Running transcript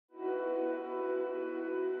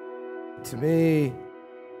To me,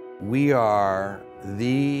 we are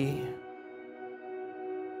the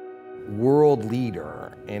world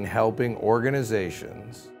leader in helping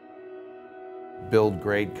organizations build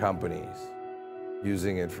great companies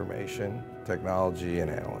using information, technology,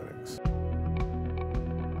 and analytics.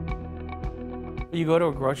 You go to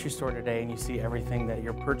a grocery store today and you see everything that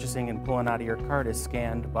you're purchasing and pulling out of your cart is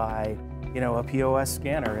scanned by, a POS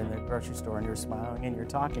scanner in the grocery store, and you're smiling and you're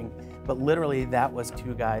talking. But literally that was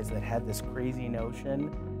two guys that had this crazy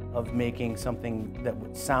notion of making something that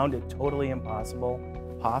sounded totally impossible,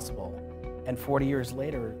 possible. And 40 years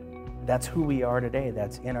later, that's who we are today.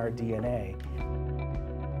 That's in our DNA.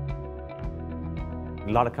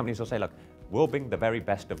 A lot of companies will say, look, we'll bring the very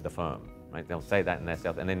best of the firm, right? They'll say that in their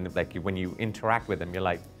sales. And then when you interact with them, you're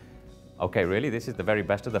like, okay, really? This is the very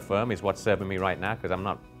best of the firm is what's serving me right now? Because I'm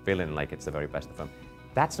not feeling like it's the very best of the firm.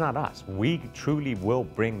 That's not us. We truly will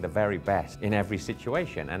bring the very best in every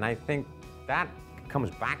situation. And I think that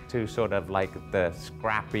comes back to sort of like the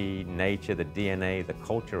scrappy nature, the DNA, the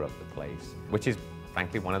culture of the place, which is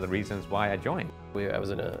frankly one of the reasons why I joined. I was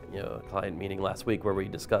in a client meeting last week where we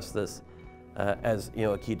discussed this as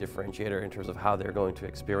a key differentiator in terms of how they're going to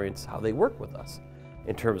experience how they work with us,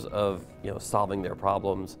 in terms of solving their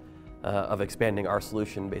problems, of expanding our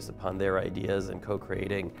solution based upon their ideas and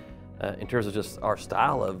co-creating, in terms of just our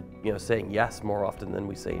style of saying yes more often than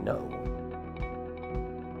we say no.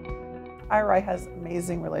 IRI has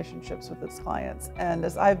amazing relationships with its clients, and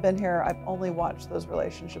as I've been here, I've only watched those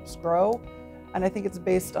relationships grow, and I think it's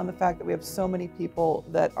based on the fact that we have so many people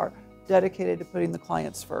that are dedicated to putting the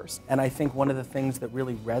clients first. And I think one of the things that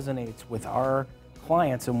really resonates with our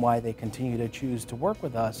clients and why they continue to choose to work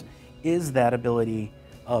with us is that ability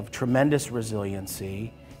of tremendous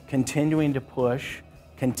resiliency, continuing to push,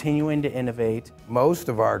 continuing to innovate. Most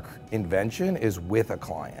of our invention is with a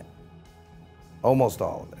client. Almost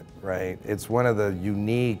all of it, right? It's one of the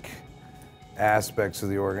unique aspects of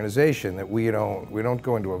the organization that we don't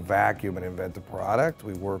go into a vacuum and invent a product.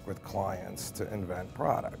 We work with clients to invent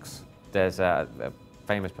products. There's a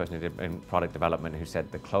famous person who did in product development who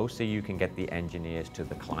said the closer you can get the engineers to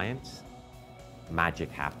the clients,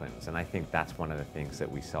 magic happens. And I think that's one of the things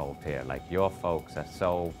that we solved here. Like, your folks are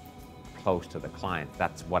so close to the client.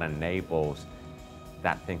 That's what enables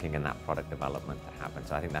that thinking and that product development to happen.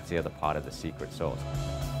 So I think that's the other part of the secret sauce.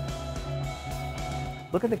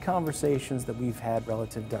 Look at the conversations that we've had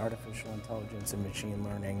relative to artificial intelligence and machine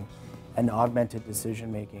learning and augmented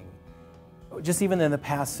decision making. Just even in the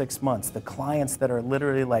past 6 months, the clients that are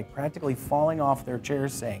literally like practically falling off their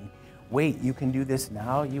chairs saying, wait, you can do this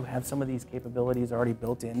now? You have some of these capabilities already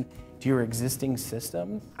built in to your existing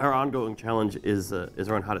system? Our ongoing challenge is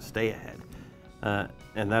around how to stay ahead.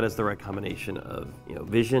 And that is the right combination of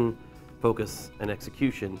vision, focus, and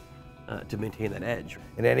execution to maintain that edge.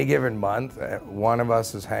 In any given month, one of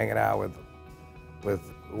us is hanging out with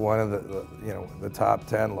one of the top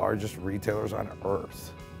 10 largest retailers on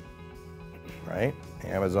earth, right?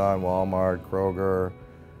 Amazon, Walmart, Kroger,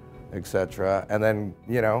 etc. And then,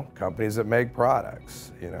 companies that make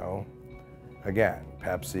products, again,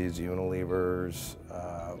 Pepsi's, Unilever's,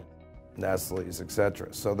 Nestle's,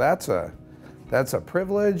 etc. So that's a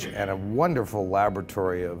privilege and a wonderful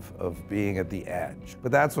laboratory of being at the edge.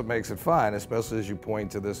 But that's what makes it fun, especially as you point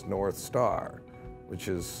to this North Star, which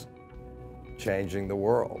is changing the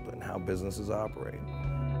world and how businesses operate.